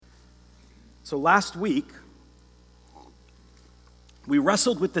So last week, we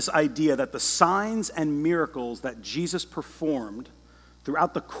wrestled with this idea that the signs and miracles that Jesus performed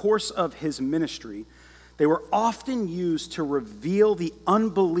throughout the course of his ministry, they were often used to reveal the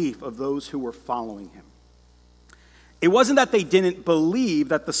unbelief of those who were following him. It wasn't that they didn't believe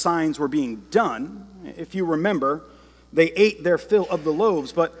that the signs were being done. If you remember, they ate their fill of the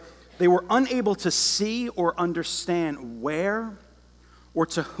loaves, but they were unable to see or understand where or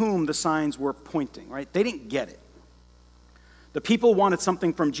to whom the signs were pointing, right? They didn't get it. The people wanted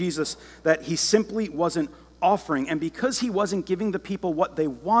something from Jesus that he simply wasn't offering, and because he wasn't giving the people what they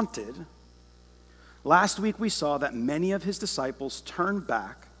wanted, last week we saw that many of his disciples turned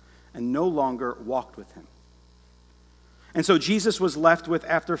back and no longer walked with him. And so Jesus was left with,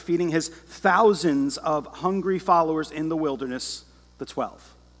 after feeding his thousands of hungry followers in the wilderness, the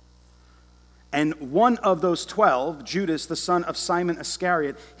 12. And one of those 12, Judas, the son of Simon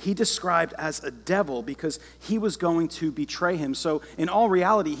Iscariot, he described as a devil because he was going to betray him. So in all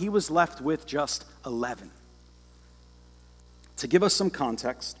reality, he was left with just 11. To give us some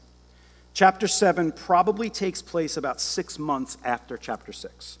context, chapter 7 probably takes place about 6 months after chapter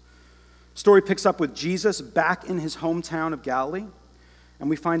 6. Story picks up with Jesus back in his hometown of Galilee, and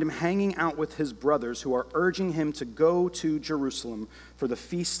we find him hanging out with his brothers who are urging him to go to Jerusalem for the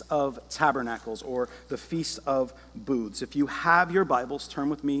Feast of Tabernacles, or the Feast of Booths. If you have your Bibles, turn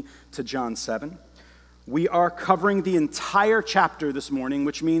with me to John 7. We are covering the entire chapter this morning,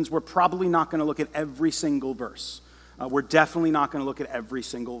 which means we're probably not going to look at every single verse. We're definitely not going to look at every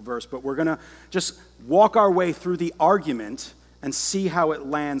single verse, but we're going to just walk our way through the argument and see how it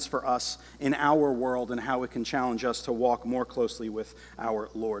lands for us in our world and how it can challenge us to walk more closely with our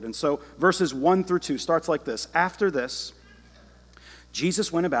Lord. And so verses 1 through 2 starts like this. After this,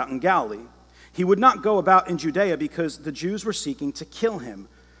 Jesus went about in Galilee. He would not go about in Judea because the Jews were seeking to kill him.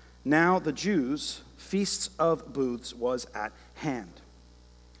 Now the Jews' Feasts of Booths was at hand.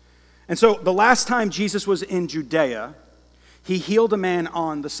 And so the last time Jesus was in Judea, he healed a man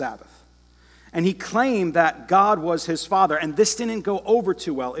on the Sabbath. And he claimed that God was his father, and this didn't go over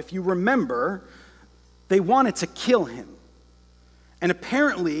too well. If you remember, they wanted to kill him. And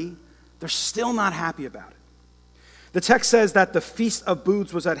apparently, they're still not happy about it. The text says that the Feast of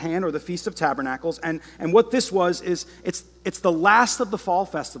Booths was at hand, or the Feast of Tabernacles, and what this was is it's the last of the fall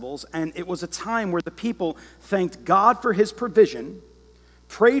festivals, and it was a time where the people thanked God for his provision,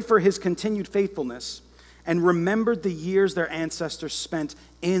 prayed for his continued faithfulness, and remembered the years their ancestors spent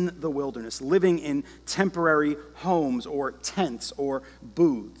in the wilderness, living in temporary homes or tents or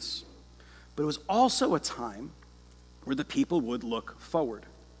booths. But it was also a time where the people would look forward.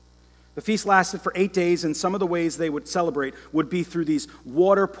 The feast lasted for 8 days, and some of the ways they would celebrate would be through these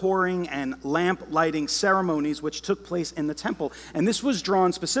water pouring and lamp lighting ceremonies which took place in the temple. And this was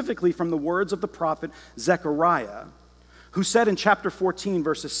drawn specifically from the words of the prophet Zechariah, who said in chapter 14,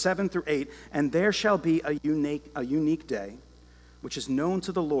 verses 7 through 8, "And there shall be a unique day, which is known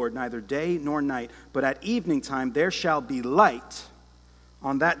to the Lord, neither day nor night, but at evening time there shall be light.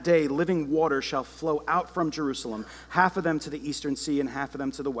 On that day living water shall flow out from Jerusalem, half of them to the eastern sea and half of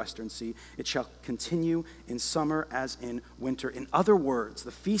them to the western sea. It shall continue in summer as in winter." In other words,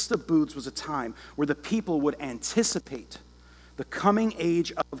 the Feast of Booths was a time where the people would anticipate the coming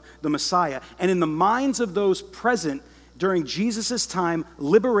age of the Messiah, and in the minds of those present during Jesus' time,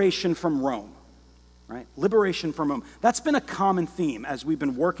 liberation from Rome, right? Liberation from Rome. That's been a common theme as we've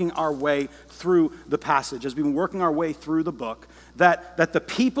been working our way through the passage, as we've been working our way through the book, that the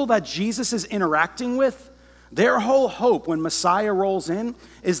people that Jesus is interacting with, their whole hope when Messiah rolls in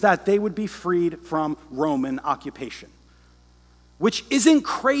is that they would be freed from Roman occupation. Which isn't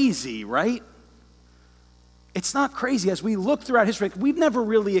crazy, right? It's not crazy. As we look throughout history, we've never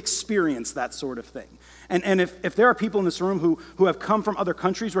really experienced that sort of thing. And if there are people in this room who have come from other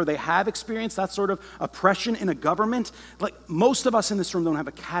countries where they have experienced that sort of oppression in a government, like most of us in this room don't have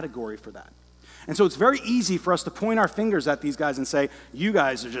a category for that. And so it's very easy for us to point our fingers at these guys and say, you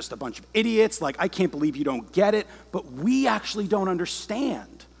guys are just a bunch of idiots, like I can't believe you don't get it, but we actually don't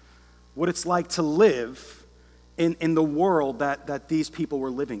understand what it's like to live in the world that these people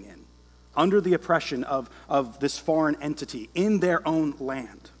were living in, under the oppression of this foreign entity in their own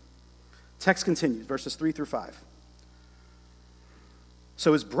land. Text continues, verses 3 through 5.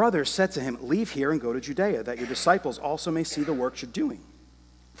 So his brothers said to him, "Leave here and go to Judea, that your disciples also may see the works you're doing.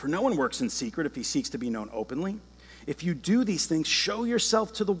 For no one works in secret if he seeks to be known openly. If you do these things, show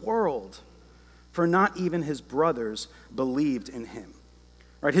yourself to the world." For not even his brothers believed in him.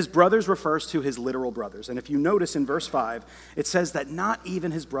 Right? His brothers refers to his literal brothers. And if you notice in verse 5, it says that not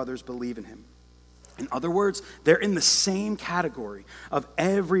even his brothers believe in him. In other words, they're in the same category of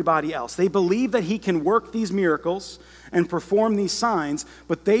everybody else. They believe that he can work these miracles and perform these signs,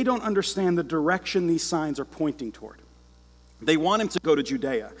 but they don't understand the direction these signs are pointing toward. They want him to go to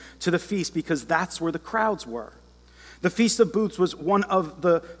Judea, to the feast, because that's where the crowds were. The Feast of Booths was one of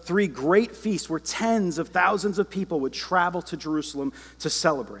the 3 great feasts where tens of thousands of people would travel to Jerusalem to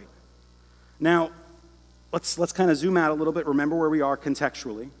celebrate. Now, let's kind of zoom out a little bit. Remember where we are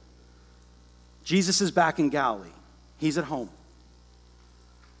contextually. Jesus is back in Galilee. He's at home.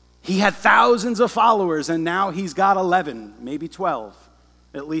 He had thousands of followers, and now he's got 11, maybe 12.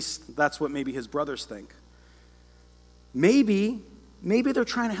 At least that's what maybe his brothers think. Maybe they're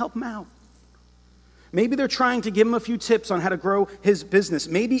trying to help him out. Maybe they're trying to give him a few tips on how to grow his business.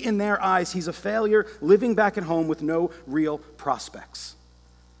 Maybe in their eyes, he's a failure living back at home with no real prospects.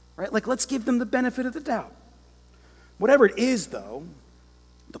 Right? Like, let's give them the benefit of the doubt. Whatever it is, though,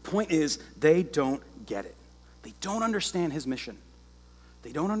 the point is they don't get it. They don't understand his mission.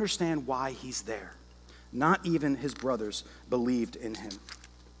 They don't understand why he's there. Not even his brothers believed in him.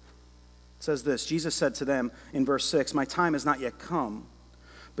 It says this, Jesus said to them in verse 6, "My time has not yet come,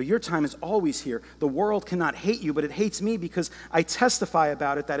 but your time is always here. The world cannot hate you, but it hates me because I testify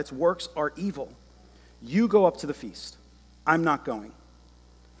about it that its works are evil. You go up to the feast. I'm not going,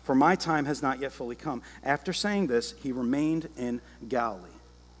 for my time has not yet fully come." After saying this, he remained in Galilee.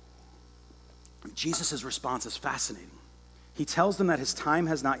 Jesus' response is fascinating. He tells them that his time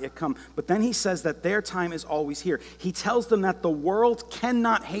has not yet come, but then he says that their time is always here. He tells them that the world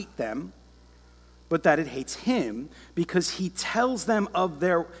cannot hate them, but that it hates him because he tells them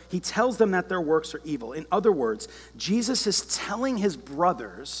that their works are evil. In other words, Jesus is telling his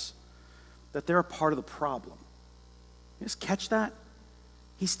brothers that they're a part of the problem. You just catch that?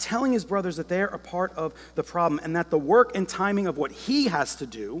 He's telling his brothers that they're a part of the problem and that the work and timing of what he has to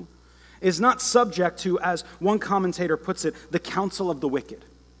do is not subject to, as one commentator puts it, the counsel of the wicked.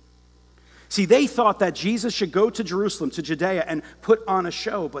 See, they thought that Jesus should go to Jerusalem, to Judea, and put on a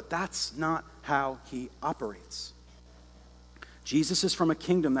show, but that's not how he operates. Jesus is from a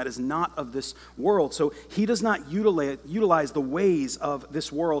kingdom that is not of this world, so he does not utilize the ways of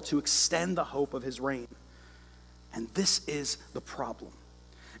this world to extend the hope of his reign. And this is the problem.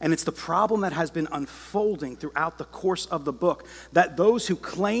 And it's the problem that has been unfolding throughout the course of the book, that those who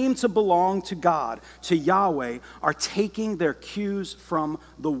claim to belong to God, to Yahweh, are taking their cues from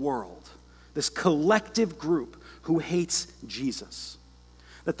the world. This collective group who hates Jesus.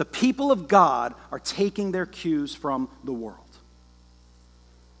 That the people of God are taking their cues from the world.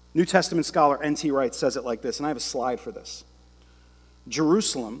 New Testament scholar N.T. Wright says it like this, and I have a slide for this.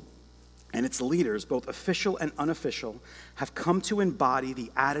 Jerusalem and its leaders, both official and unofficial, have come to embody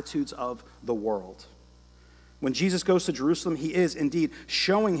the attitudes of the world. When Jesus goes to Jerusalem, he is indeed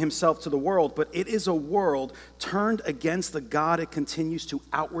showing himself to the world, but it is a world turned against the God it continues to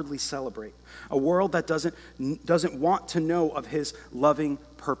outwardly celebrate. A world that doesn't want to know of his loving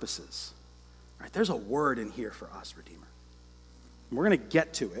purposes. All right, there's a word in here for us, Redeemer. And we're going to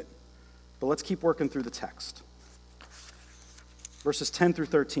get to it, but let's keep working through the text. Verses 10 through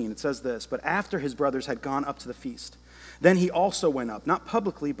 13, it says this, "But after his brothers had gone up to the feast, then he also went up, not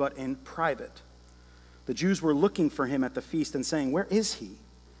publicly, but in private. The Jews were looking for him at the feast and saying, 'Where is he?'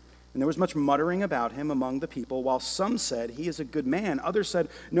 And there was much muttering about him among the people, while some said, 'He is a good man.' Others said,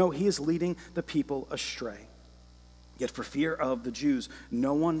 'No, he is leading the people astray.' Yet for fear of the Jews,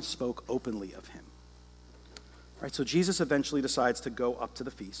 no one spoke openly of him." All right, so Jesus eventually decides to go up to the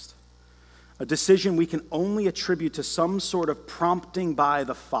feast. A decision we can only attribute to some sort of prompting by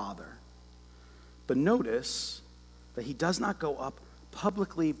the Father. But notice that he does not go up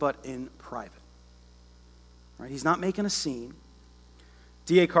publicly, but in private. Right? He's not making a scene.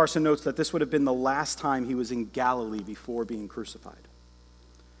 D.A. Carson notes that this would have been the last time he was in Galilee before being crucified.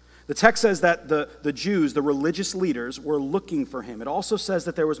 The text says that the Jews, the religious leaders, were looking for him. It also says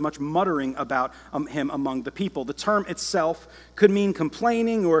that there was much muttering about him among the people. The term itself could mean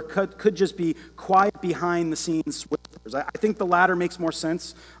complaining or could just be quiet behind the scenes whispers. I think the latter makes more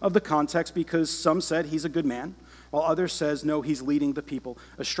sense of the context because some said he's a good man, while others says no, he's leading the people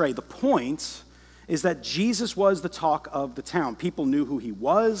astray. The point is that Jesus was the talk of the town. People knew who he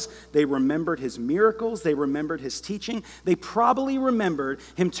was. They remembered his miracles. They remembered his teaching. They probably remembered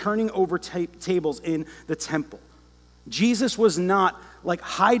him turning over tables in the temple. Jesus was not like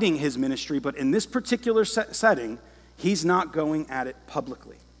hiding his ministry, but in this particular setting, he's not going at it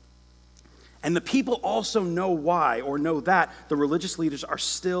publicly. And the people also know why, or know that the religious leaders are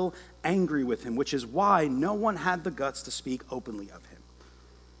still angry with him, which is why no one had the guts to speak openly of him.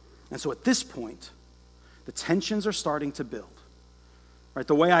 And so at this point, the tensions are starting to build. Right,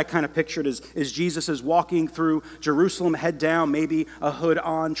 the way I kind of pictured is Jesus is walking through Jerusalem, head down, maybe a hood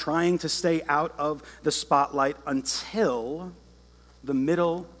on, trying to stay out of the spotlight until the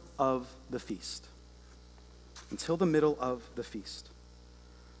middle of the feast. Until the middle of the feast.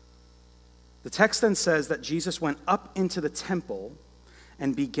 The text then says that Jesus went up into the temple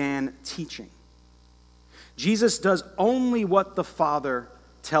and began teaching. Jesus does only what the Father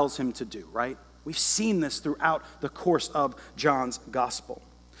tells him to do, right? We've seen this throughout the course of John's gospel.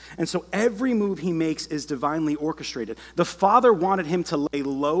 And so every move he makes is divinely orchestrated. The Father wanted him to lay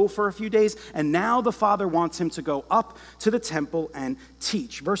low for a few days, and now the Father wants him to go up to the temple and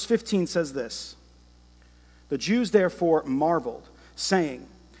teach. Verse 15 says this, "The Jews therefore marveled, saying,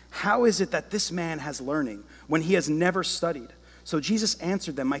 'How is it that this man has learning when he has never studied?' So Jesus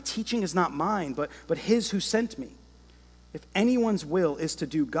answered them, 'My teaching is not mine, but his who sent me. If anyone's will is to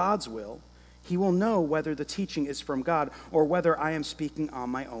do God's will, he will know whether the teaching is from God or whether I am speaking on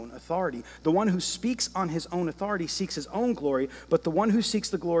my own authority. The one who speaks on his own authority seeks his own glory, but the one who seeks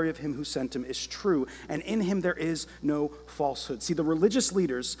the glory of him who sent him is true, and in him there is no falsehood.'" See, the religious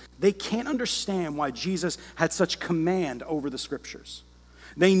leaders, they can't understand why Jesus had such command over the scriptures.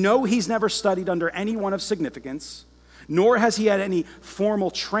 They know he's never studied under anyone of significance, nor has he had any formal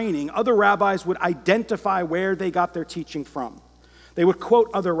training. Other rabbis would identify where they got their teaching from. They would quote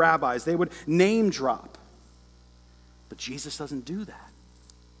other rabbis. They would name drop. But Jesus doesn't do that.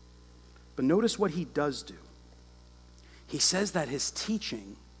 But notice what he does do. He says that his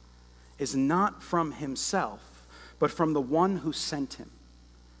teaching is not from himself, but from the one who sent him.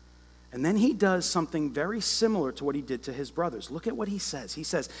 And then he does something very similar to what he did to his brothers. Look at what he says. He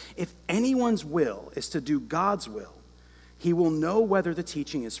says, "If anyone's will is to do God's will, he will know whether the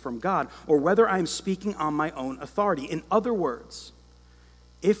teaching is from God or whether I am speaking on my own authority." In other words,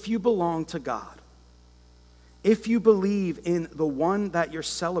 if you belong to God, if you believe in the one that you're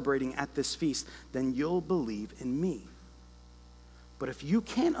celebrating at this feast, then you'll believe in me. But if you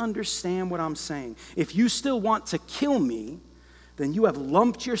can't understand what I'm saying, if you still want to kill me, then you have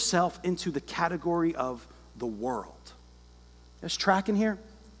lumped yourself into the category of the world. Just tracking here?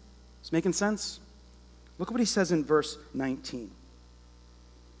 It's making sense? Look at what he says in verse 19.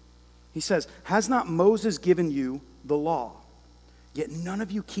 He says, "Has not Moses given you the law? Yet none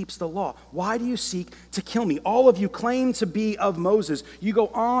of you keeps the law. Why do you seek to kill me? All of you claim to be of Moses. You go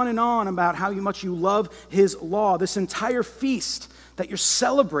on and on about how much you love his law. This entire feast that you're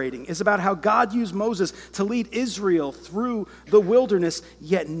celebrating is about how God used Moses to lead Israel through the wilderness,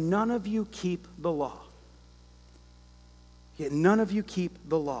 yet none of you keep the law. Yet none of you keep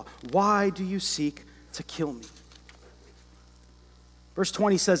the law. Why do you seek to kill me?" Verse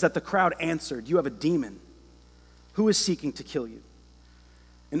 20 says that the crowd answered, "You have a demon. Who is seeking to kill you?"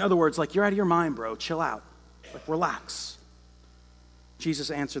 In other words, like, you're out of your mind, bro. Chill out. Like, relax.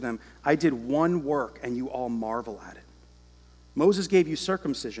 Jesus answered them, "I did one work and you all marvel at it. Moses gave you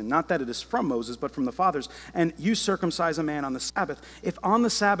circumcision, not that it is from Moses, but from the fathers, and you circumcise a man on the Sabbath. If on the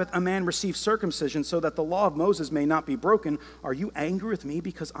Sabbath a man receives circumcision so that the law of Moses may not be broken, are you angry with me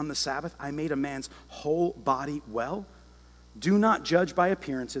because on the Sabbath I made a man's whole body well? Do not judge by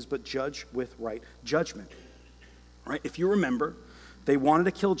appearances, but judge with right judgment." Right? If you remember, they wanted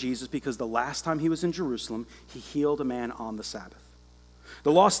to kill Jesus because the last time he was in Jerusalem, he healed a man on the Sabbath.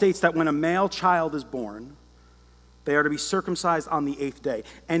 The law states that when a male child is born, they are to be circumcised on the 8th day.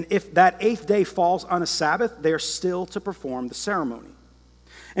 And if that 8th day falls on a Sabbath, they are still to perform the ceremony.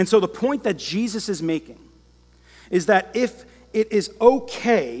 And so the point that Jesus is making is that if it is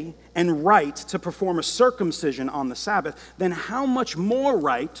okay and right to perform a circumcision on the Sabbath, then how much more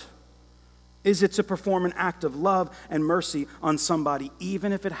right is it to perform an act of love and mercy on somebody,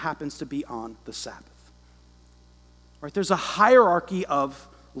 even if it happens to be on the Sabbath? Right? There's a hierarchy of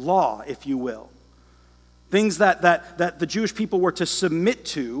law, if you will. Things that the Jewish people were to submit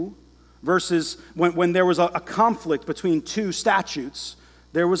to versus when there was a conflict between two statutes,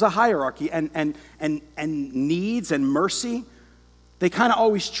 there was a hierarchy. And needs and mercy, they kind of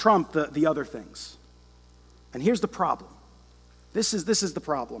always trump the other things. And here's the problem. This is the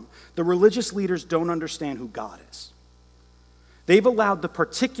problem. The religious leaders don't understand who God is. They've allowed the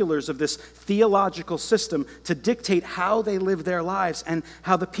particulars of this theological system to dictate how they live their lives and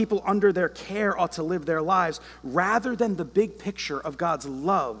how the people under their care ought to live their lives, rather than the big picture of God's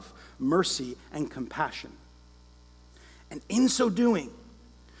love, mercy, and compassion. And in so doing,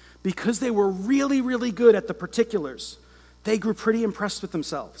 because they were really, really good at the particulars, they grew pretty impressed with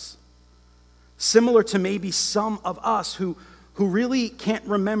themselves. Similar to maybe some of us who really can't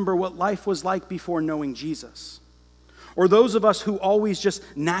remember what life was like before knowing Jesus. Or those of us who always just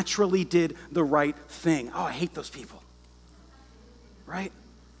naturally did the right thing. Oh, I hate those people. right?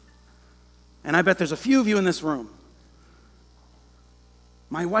 And I bet there's a few of you in this room.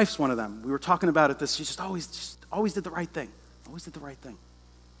 My wife's one of them. We were talking about it. She just always did the right thing. Always did the right thing,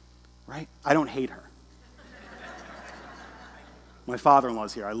 right? I don't hate her. My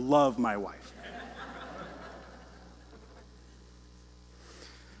father-in-law's here. I love my wife.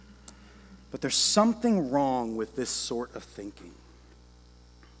 But there's something wrong with this sort of thinking.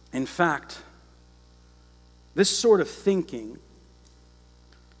 In fact, this sort of thinking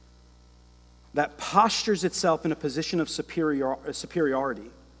that postures itself in a position of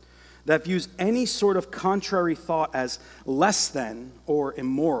superiority, that views any sort of contrary thought as less than or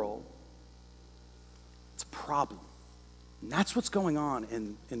immoral, it's a problem. And that's what's going on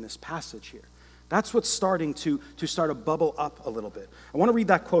in this passage here. That's what's starting to bubble up a little bit. I want to read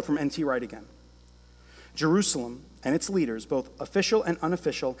that quote from N.T. Wright again. Jerusalem and its leaders, both official and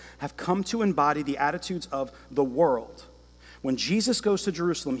unofficial, have come to embody the attitudes of the world. When Jesus goes to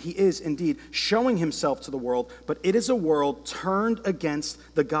Jerusalem, he is indeed showing himself to the world, but it is a world turned against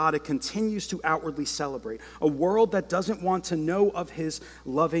the God it continues to outwardly celebrate, a world that doesn't want to know of his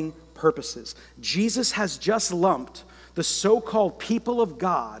loving purposes. Jesus has just lumped the so-called people of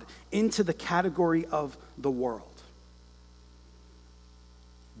God into the category of the world.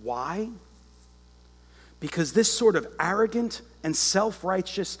 Why? Because this sort of arrogant and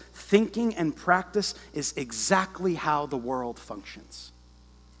self-righteous thinking and practice is exactly how the world functions.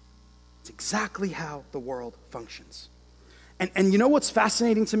 It's exactly how the world functions. And you know what's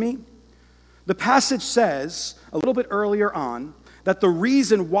fascinating to me? The passage says, a little bit earlier on, that the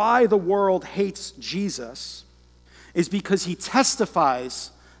reason why the world hates Jesus is because he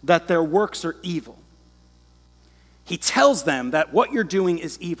testifies that their works are evil. He tells them that what you're doing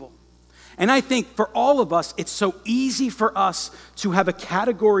is evil. And I think for all of us, it's so easy for us to have a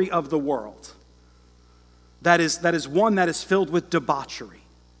category of the world that is one that is filled with debauchery,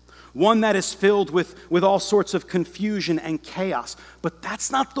 one that is filled with all sorts of confusion and chaos. But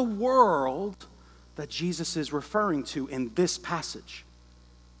that's not the world that Jesus is referring to in this passage.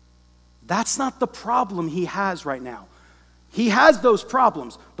 That's not the problem he has right now. He has those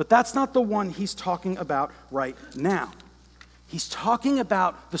problems, but that's not the one he's talking about right now. He's talking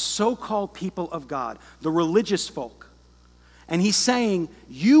about the so-called people of God, the religious folk. And he's saying,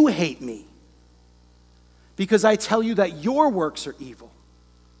 you hate me because I tell you that your works are evil.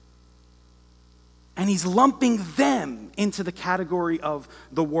 And he's lumping them into the category of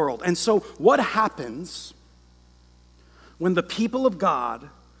the world. And so what happens when the people of God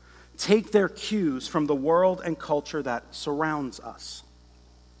take their cues from the world and culture that surrounds us?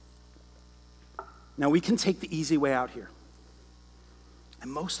 Now, we can take the easy way out here.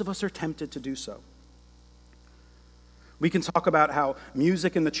 And most of us are tempted to do so. We can talk about how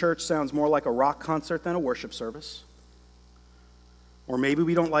music in the church sounds more like a rock concert than a worship service. Or maybe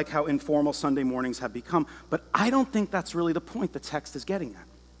we don't like how informal Sunday mornings have become. But I don't think that's really the point the text is getting at.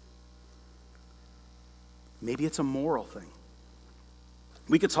 Maybe it's a moral thing.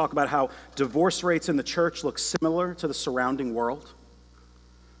 We could talk about how divorce rates in the church look similar to the surrounding world.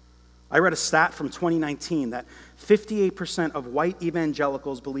 I read a stat from 2019 that 58% of white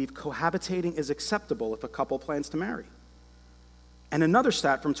evangelicals believe cohabitating is acceptable if a couple plans to marry. And another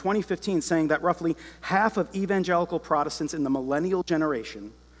stat from 2015 saying that roughly half of evangelical Protestants in the millennial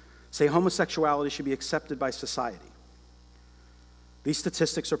generation say homosexuality should be accepted by society. These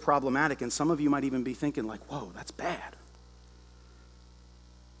statistics are problematic, and some of you might even be thinking like, whoa, that's bad.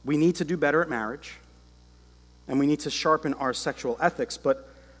 We need to do better at marriage, and we need to sharpen our sexual ethics, but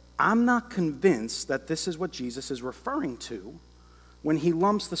I'm not convinced that this is what Jesus is referring to when he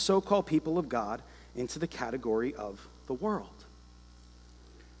lumps the so-called people of God into the category of the world.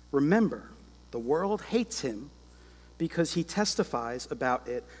 Remember, the world hates him because he testifies about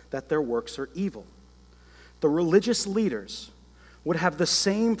it that their works are evil. The religious leaders would have the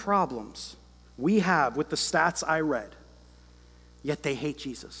same problems we have with the stats I read, yet they hate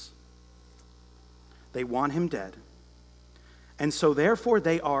Jesus. They want him dead. And so therefore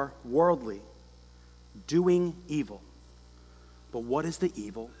they are worldly, doing evil. But what is the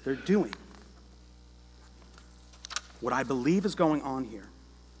evil they're doing? What I believe is going on here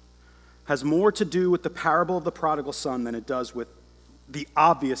has more to do with the parable of the prodigal son than it does with the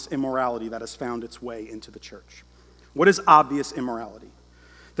obvious immorality that has found its way into the church. What is obvious immorality?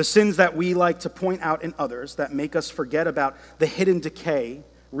 The sins that we like to point out in others that make us forget about the hidden decay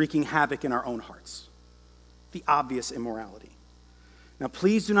wreaking havoc in our own hearts. The obvious immorality. Now,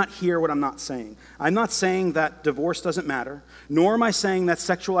 please do not hear what I'm not saying. I'm not saying that divorce doesn't matter, nor am I saying that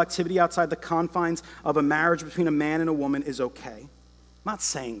sexual activity outside the confines of a marriage between a man and a woman is okay. I'm not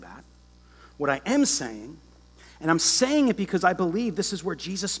saying that. What I am saying, And I'm saying it because I believe this is where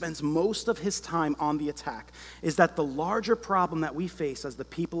Jesus spends most of his time on the attack, is that the larger problem that we face as the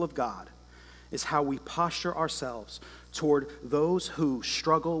people of God is how we posture ourselves toward those who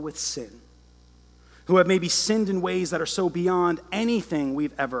struggle with sin, who have maybe sinned in ways that are so beyond anything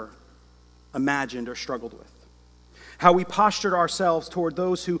we've ever imagined or struggled with. How we postured ourselves toward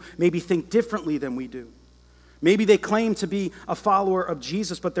those who maybe think differently than we do. Maybe they claim to be a follower of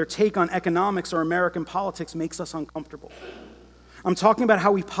Jesus, but their take on economics or American politics makes us uncomfortable. I'm talking about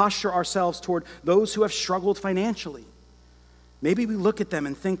how we posture ourselves toward those who have struggled financially. Maybe we look at them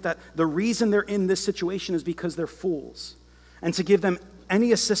and think that the reason they're in this situation is because they're fools, and to give them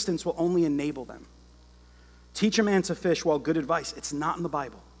any assistance will only enable them. Teach a man to fish, while good advice, it's not in the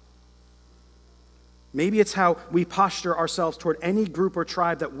Bible. Maybe it's how we posture ourselves toward any group or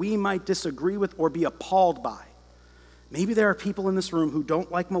tribe that we might disagree with or be appalled by. Maybe there are people in this room who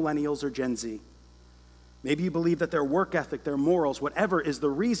don't like millennials or Gen Z. Maybe you believe that their work ethic, their morals, whatever is the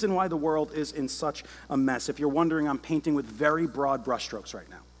reason why the world is in such a mess. If you're wondering, I'm painting with very broad brushstrokes right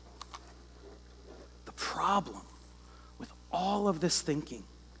now. The problem with all of this thinking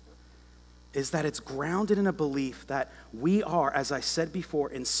is that it's grounded in a belief that we are, as I said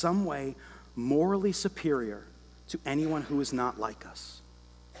before, in some way morally superior to anyone who is not like us.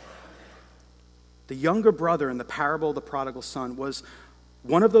 The younger brother in the parable of the prodigal son was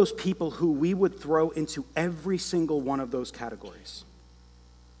one of those people who we would throw into every single one of those categories.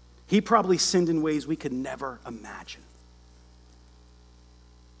 He probably sinned in ways we could never imagine.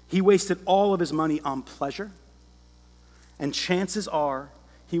 He wasted all of his money on pleasure, and chances are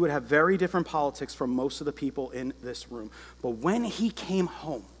he would have very different politics from most of the people in this room. But when he came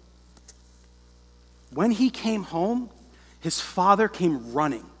home, his father came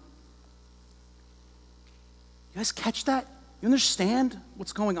running. You guys catch that? You understand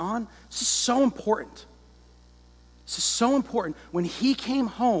what's going on? This is so important. This is so important. When he came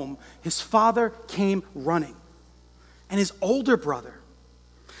home, his father came running. And his older brother,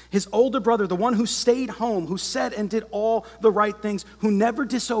 the one who stayed home, who said and did all the right things, who never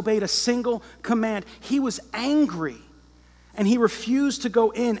disobeyed a single command, he was angry. And he refused to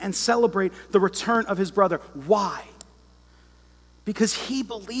go in and celebrate the return of his brother. Why? Because he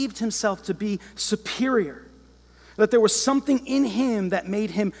believed himself to be superior. That there was something in him that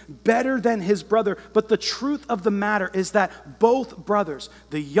made him better than his brother. But the truth of the matter is that both brothers,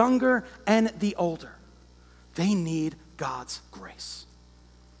 the younger and the older, they need God's grace.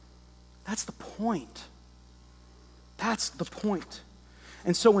 That's the point. That's the point.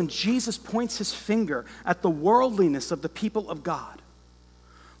 And so when Jesus points his finger at the worldliness of the people of God,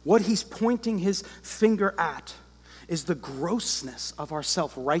 what he's pointing his finger at is the grossness of our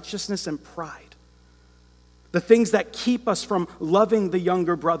self-righteousness and pride. The things that keep us from loving the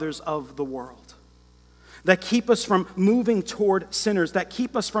younger brothers of the world, that keep us from moving toward sinners, that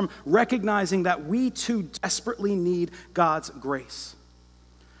keep us from recognizing that we too desperately need God's grace,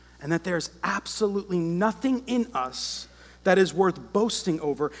 and that there's absolutely nothing in us that is worth boasting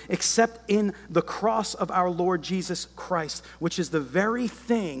over except in the cross of our Lord Jesus Christ, which is the very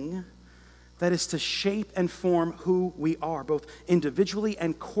thing that is to shape and form who we are, both individually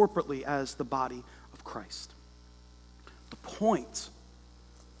and corporately as the body of Christ. The point,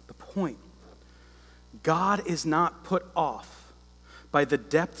 God is not put off by the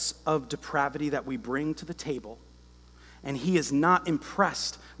depths of depravity that we bring to the table, and he is not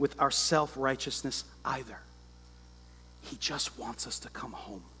impressed with our self-righteousness either. He just wants us to come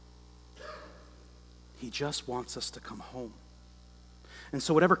home. He just wants us to come home. And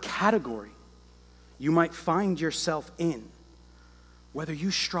so whatever category you might find yourself in, whether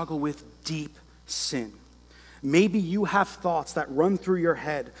you struggle with deep sin, maybe you have thoughts that run through your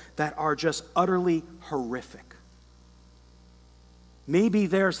head that are just utterly horrific. Maybe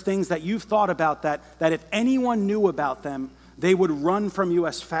there's things that you've thought about that if anyone knew about them, they would run from you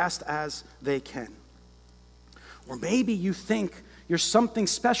as fast as they can. Or maybe you think you're something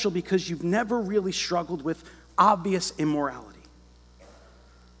special because you've never really struggled with obvious immorality.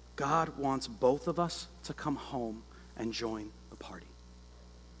 God wants both of us to come home and join the party.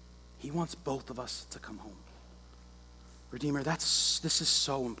 He wants both of us to come home. Redeemer, this is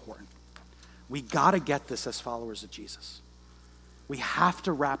so important. We got to get this as followers of Jesus. We have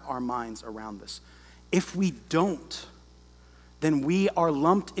to wrap our minds around this. If we don't, then we are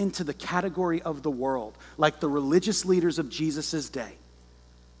lumped into the category of the world, like the religious leaders of Jesus' day.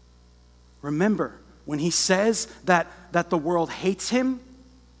 Remember, when he says that the world hates him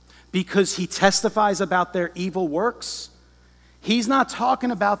because he testifies about their evil works, he's not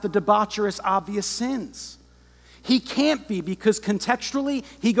talking about the debaucherous, obvious sins. He can't be, because contextually,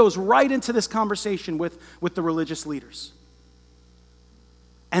 he goes right into this conversation with the religious leaders.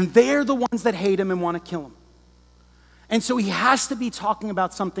 And they're the ones that hate him and want to kill him. And so he has to be talking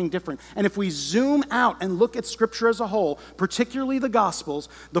about something different. And if we zoom out and look at Scripture as a whole, particularly the Gospels,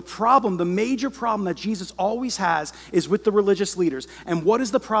 the major problem that Jesus always has is with the religious leaders. And what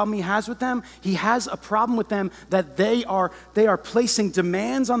is the problem he has with them? He has a problem with them that they are placing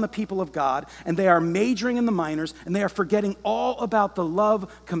demands on the people of God, and they are majoring in the minors, and they are forgetting all about the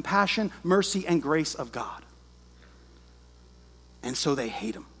love, compassion, mercy, and grace of God. And so they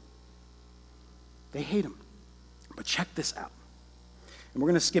hate him. They hate him. But check this out. And we're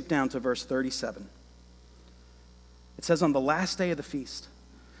going to skip down to verse 37. It says, on the last day of the feast,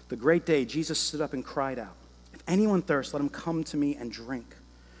 the great day, Jesus stood up and cried out, if anyone thirsts, let him come to me and drink.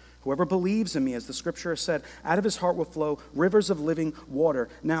 Whoever believes in me, as the scripture has said, out of his heart will flow rivers of living water.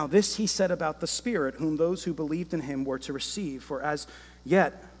 Now this he said about the Spirit, whom those who believed in him were to receive. For as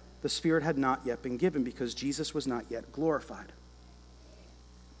yet the Spirit had not yet been given, because Jesus was not yet glorified.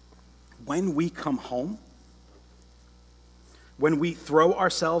 When we come home, when we throw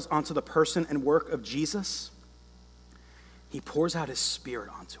ourselves onto the person and work of Jesus, he pours out his Spirit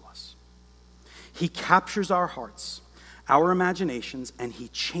onto us. He captures our hearts, our imaginations, and he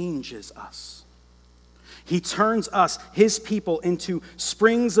changes us. He turns us, his people, into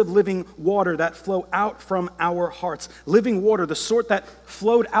springs of living water that flow out from our hearts. Living water, the sort that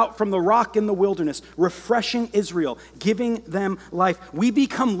flowed out from the rock in the wilderness, refreshing Israel, giving them life. We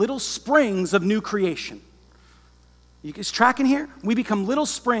become little springs of new creation. You guys tracking here? We become little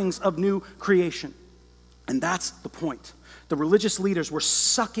springs of new creation. And that's the point. The religious leaders were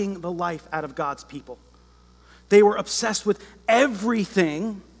sucking the life out of God's people. They were obsessed with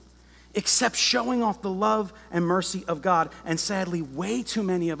everything except showing off the love and mercy of God. And sadly, way too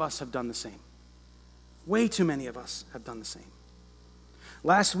many of us have done the same. Way too many of us have done the same.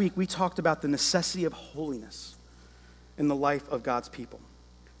 Last week, we talked about the necessity of holiness in the life of God's people.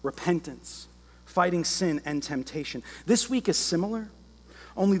 Repentance, fighting sin and temptation. This week is similar,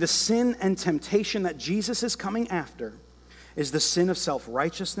 only the sin and temptation that Jesus is coming after is the sin of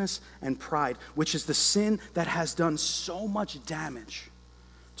self-righteousness and pride, which is the sin that has done so much damage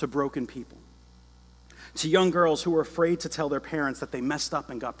to broken people. To young girls who were afraid to tell their parents that they messed up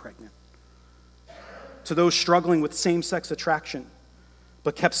and got pregnant. To those struggling with same-sex attraction,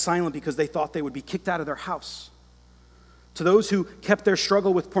 but kept silent because they thought they would be kicked out of their house. To those who kept their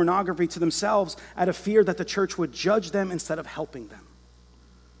struggle with pornography to themselves out of fear that the church would judge them instead of helping them.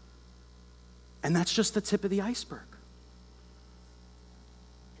 And that's just the tip of the iceberg.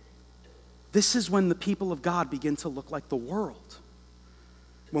 This is when the people of God begin to look like the world.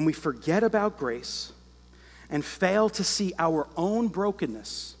 When we forget about grace and fail to see our own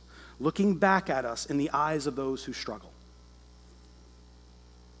brokenness looking back at us in the eyes of those who struggle.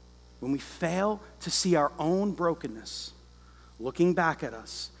 When we fail to see our own brokenness looking back at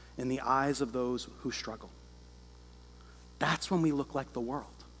us in the eyes of those who struggle. That's when we look like the world.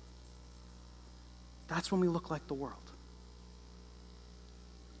 That's when we look like the world.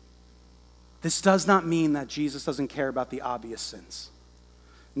 This does not mean that Jesus doesn't care about the obvious sins.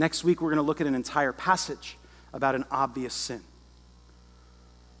 Next week, we're going to look at an entire passage about an obvious sin.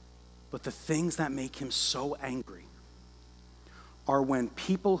 But the things that make him so angry are when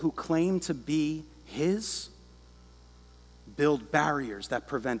people who claim to be his build barriers that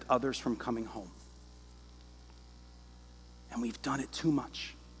prevent others from coming home. And we've done it too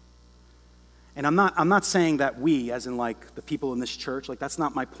much. And I'm not saying that we, as in like the people in this church, like that's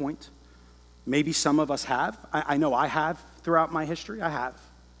not my point. Maybe some of us have. I know I have throughout my history. I have.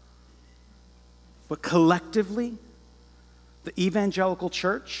 But collectively, the evangelical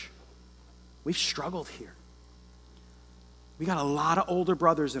church, we've struggled here. We got a lot of older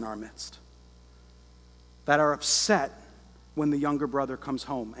brothers in our midst that are upset when the younger brother comes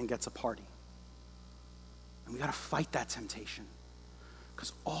home and gets a party. And we got to fight that temptation,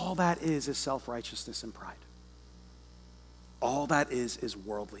 because all that is self-righteousness and pride. All that is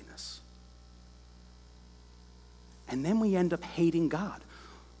worldliness. And then we end up hating God.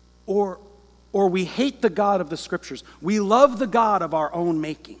 Or we hate the God of the scriptures. We love the God of our own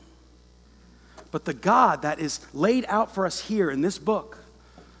making. But the God that is laid out for us here in this book,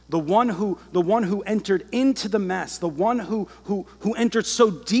 the one who entered into the mess, the one who entered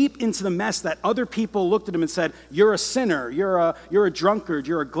so deep into the mess that other people looked at him and said, "You're a sinner, you're a drunkard,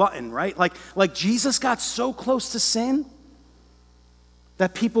 you're a glutton," right? Like Jesus got so close to sin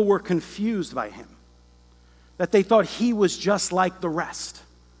that people were confused by him, that they thought he was just like the rest.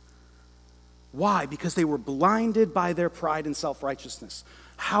 Why? Because they were blinded by their pride and self-righteousness.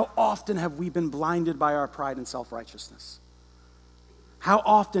 How often have we been blinded by our pride and self-righteousness? How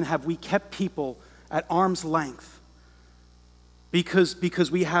often have we kept people at arm's length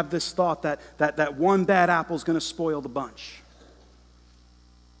because we have this thought that one bad apple is going to spoil the bunch?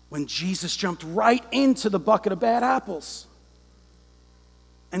 When Jesus jumped right into the bucket of bad apples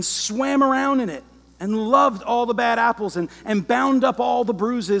and swam around in it and loved all the bad apples and bound up all the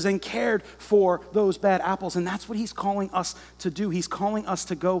bruises and cared for those bad apples. And that's what he's calling us to do. He's calling us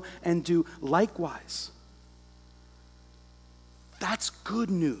to go and do likewise. That's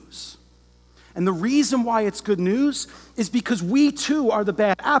good news. And the reason why it's good news is because we too are the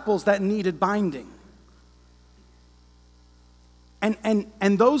bad apples that needed binding.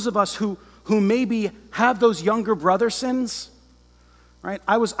 And those of us who maybe have those younger brother sins, right?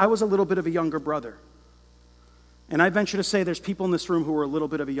 I was a little bit of a younger brother. And I venture to say there's people in this room who are a little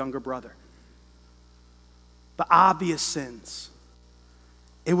bit of a younger brother. The obvious sins.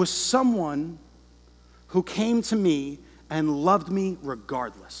 It was someone who came to me and loved me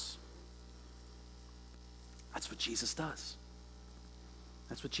regardless. That's what Jesus does.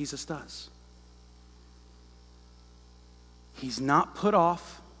 That's what Jesus does. He's not put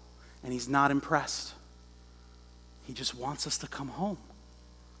off and he's not impressed. He just wants us to come home.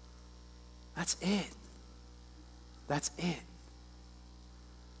 That's it. That's it.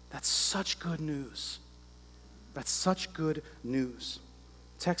 That's such good news. That's such good news.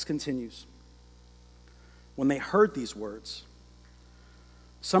 Text continues. When they heard these words,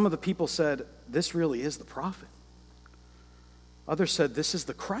 some of the people said, "This really is the prophet." Others said, "This is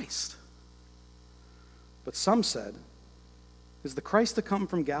the Christ." But some said, "Is the Christ to come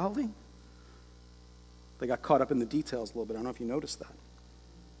from Galilee?" They got caught up in the details a little bit. I don't know if you noticed that.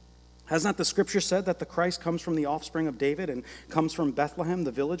 Has not the scripture said that the Christ comes from the offspring of David and comes from Bethlehem,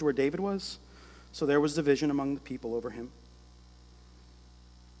 the village where David was? So there was division among the people over him.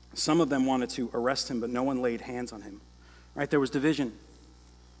 Some of them wanted to arrest him, but no one laid hands on him. Right? There was division.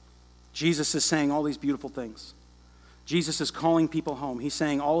 Jesus is saying all these beautiful things. Jesus is calling people home. He's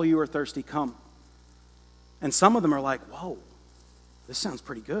saying, all of you are thirsty, come. And some of them are like, whoa, this sounds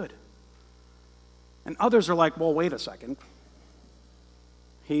pretty good. And others are like, well, wait a second.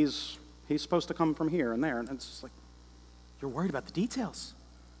 He's supposed to come from here and there. And it's just like, you're worried about the details.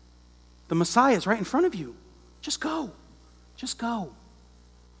 The Messiah is right in front of you. Just go. Just go.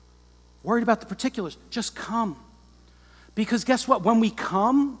 Worried about the particulars. Just come. Because guess what? When we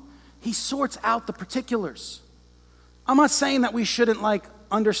come, he sorts out the particulars. I'm not saying that we shouldn't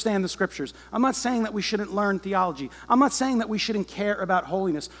understand the scriptures. I'm not saying that we shouldn't learn theology. I'm not saying that we shouldn't care about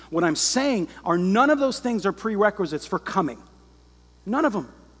holiness. What I'm saying are none of those things are prerequisites for coming. None of them.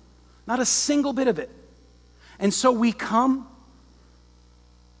 Not a single bit of it. And so we come.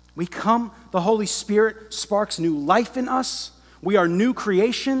 The Holy Spirit sparks new life in us. We are new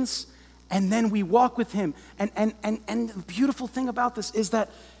creations. And then we walk with him. And the beautiful thing about this is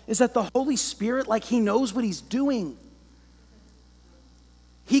that the Holy Spirit, he knows what he's doing.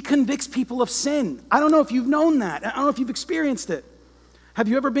 He convicts people of sin. I don't know if you've known that. I don't know if you've experienced it. Have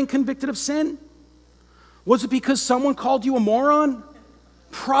you ever been convicted of sin? Was it because someone called you a moron?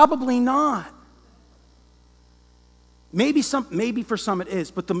 Probably not. Maybe for some it is,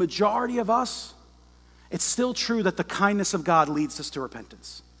 but the majority of us, it's still true that the kindness of God leads us to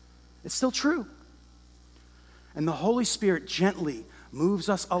repentance. It's still true. And the Holy Spirit gently moves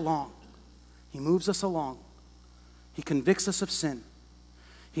us along. He moves us along. He convicts us of sin.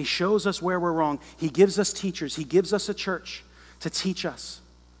 He shows us where we're wrong. He gives us teachers. He gives us a church to teach us,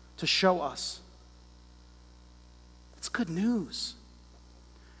 to show us. It's good news.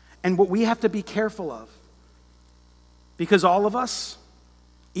 And what we have to be careful of, because all of us,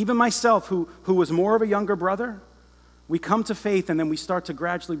 even myself who was more of a younger brother, we come to faith and then we start to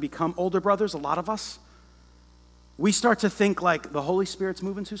gradually become older brothers, a lot of us. We start to think the Holy Spirit's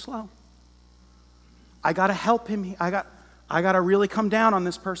moving too slow. I got to help him. I got to really come down on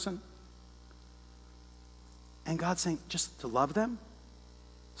this person. And God's saying, just to love them,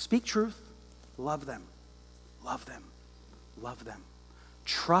 speak truth, love them, love them, love them.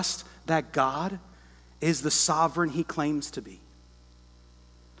 Trust that God is the sovereign he claims to be.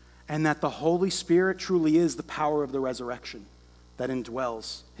 And that the Holy Spirit truly is the power of the resurrection that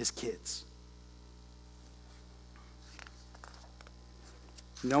indwells his kids.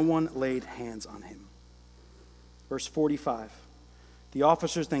 No one laid hands on him. Verse 45. The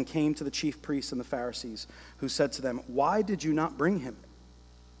officers then came to the chief priests and the Pharisees, who said to them, "Why did you not bring him?"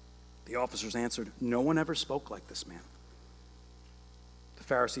 The officers answered, "No one ever spoke like this man." The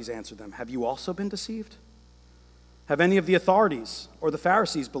Pharisees answered them, "Have you also been deceived? Have any of the authorities or the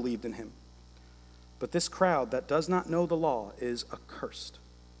Pharisees believed in him? But this crowd that does not know the law is accursed."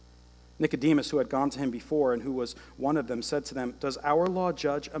 Nicodemus, who had gone to him before and who was one of them, said to them, "Does our law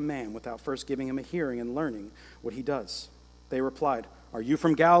judge a man without first giving him a hearing and learning what he does?" They replied, "Are you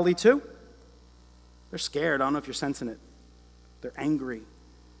from Galilee too?" They're scared. I don't know if you're sensing it. They're angry.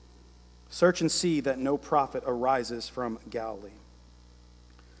 Search and see that no prophet arises from Galilee.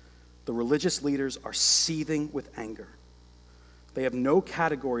 The religious leaders are seething with anger. They have no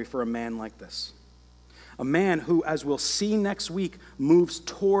category for a man like this. A man who, as we'll see next week, moves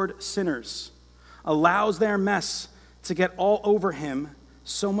toward sinners, allows their mess to get all over him,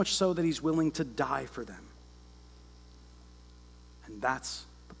 so much so that he's willing to die for them. And that's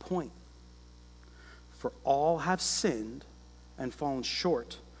the point. For all have sinned and fallen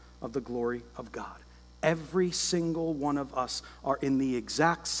short of the glory of God. Every single one of us are in the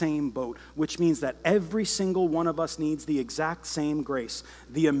exact same boat, which means that every single one of us needs the exact same grace,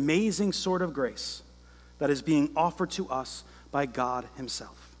 the amazing sort of grace that is being offered to us by God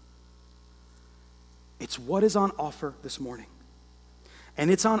himself. It's what is on offer this morning. And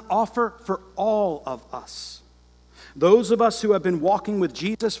it's on offer for all of us. Those of us who have been walking with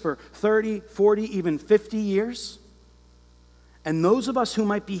Jesus for 30, 40, even 50 years. And those of us who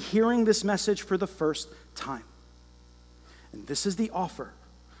might be hearing this message for the first time. And this is the offer.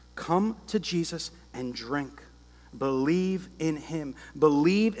 Come to Jesus and drink. Believe in him.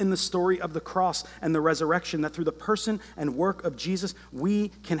 Believe in the story of the cross and the resurrection, that through the person and work of Jesus, we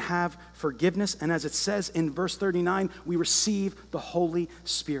can have forgiveness. And as it says in verse 39, we receive the Holy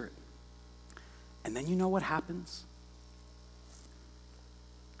Spirit. And then you know what happens?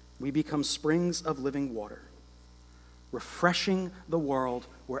 We become springs of living water, refreshing the world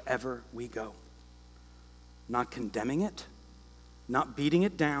wherever we go. Not condemning it, not beating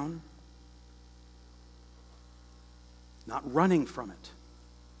it down, not running from it,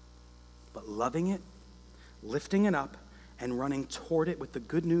 but loving it, lifting it up, and running toward it with the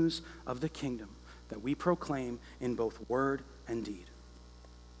good news of the kingdom that we proclaim in both word and deed.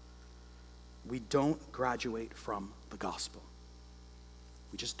 We don't graduate from the gospel.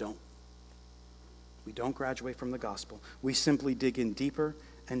 We just don't. We don't graduate from the gospel. We simply dig in deeper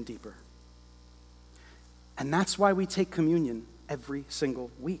and deeper. And that's why we take communion every single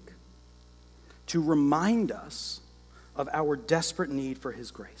week, to remind us of our desperate need for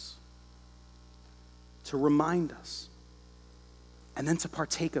his grace. To remind us, and then to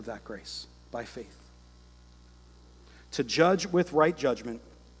partake of that grace by faith. To judge with right judgment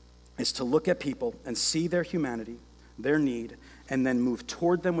is to look at people and see their humanity, their need, and then move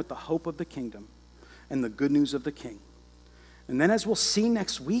toward them with the hope of the kingdom and the good news of the King. And then, as we'll see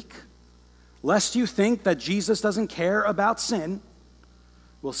next week, lest you think that Jesus doesn't care about sin,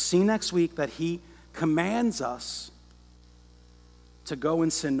 we'll see next week that he commands us to go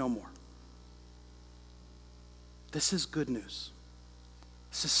and sin no more. This is good news.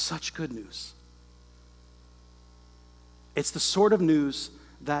 This is such good news. It's the sort of news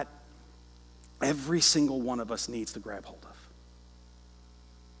that every single one of us needs to grab hold of.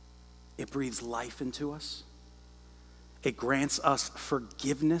 It breathes life into us. It grants us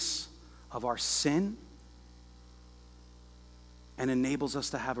forgiveness of our sin and enables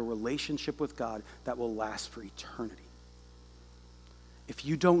us to have a relationship with God that will last for eternity. If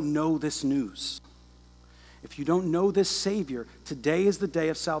you don't know this news, if you don't know this Savior, today is the day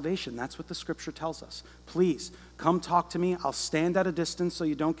of salvation. That's what the scripture tells us. Please, come talk to me. I'll stand at a distance so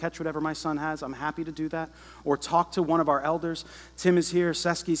you don't catch whatever my son has. I'm happy to do that. Or talk to one of our elders. Tim is here.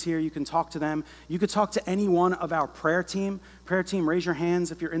 Seski's here. You can talk to them. You could talk to any one of our prayer team. Prayer team, raise your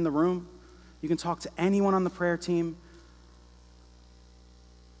hands if you're in the room. You can talk to anyone on the prayer team.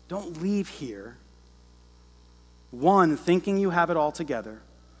 Don't leave here, one, thinking you have it all together,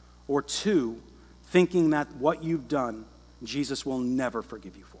 or two, thinking that what you've done, Jesus will never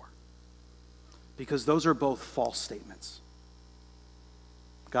forgive you for. Because those are both false statements.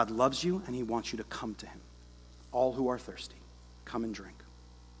 God loves you and he wants you to come to him. All who are thirsty, come and drink.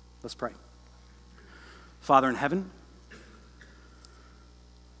 Let's pray. Father in heaven,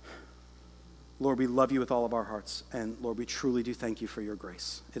 Lord, we love you with all of our hearts. And Lord, we truly do thank you for your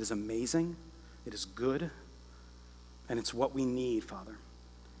grace. It is amazing. It is good. And it's what we need, Father.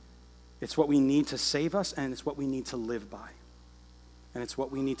 It's what we need to save us, and it's what we need to live by. And it's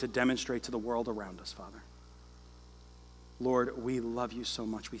what we need to demonstrate to the world around us, Father. Lord, we love you so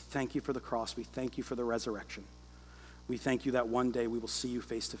much. We thank you for the cross. We thank you for the resurrection. We thank you that one day we will see you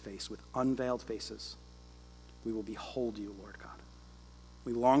face to face with unveiled faces. We will behold you, Lord God.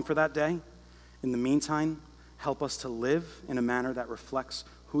 We long for that day. In the meantime, help us to live in a manner that reflects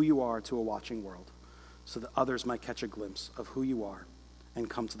who you are to a watching world, so that others might catch a glimpse of who you are and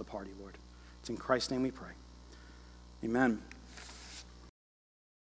come to the party, Lord. It's in Christ's name we pray. Amen.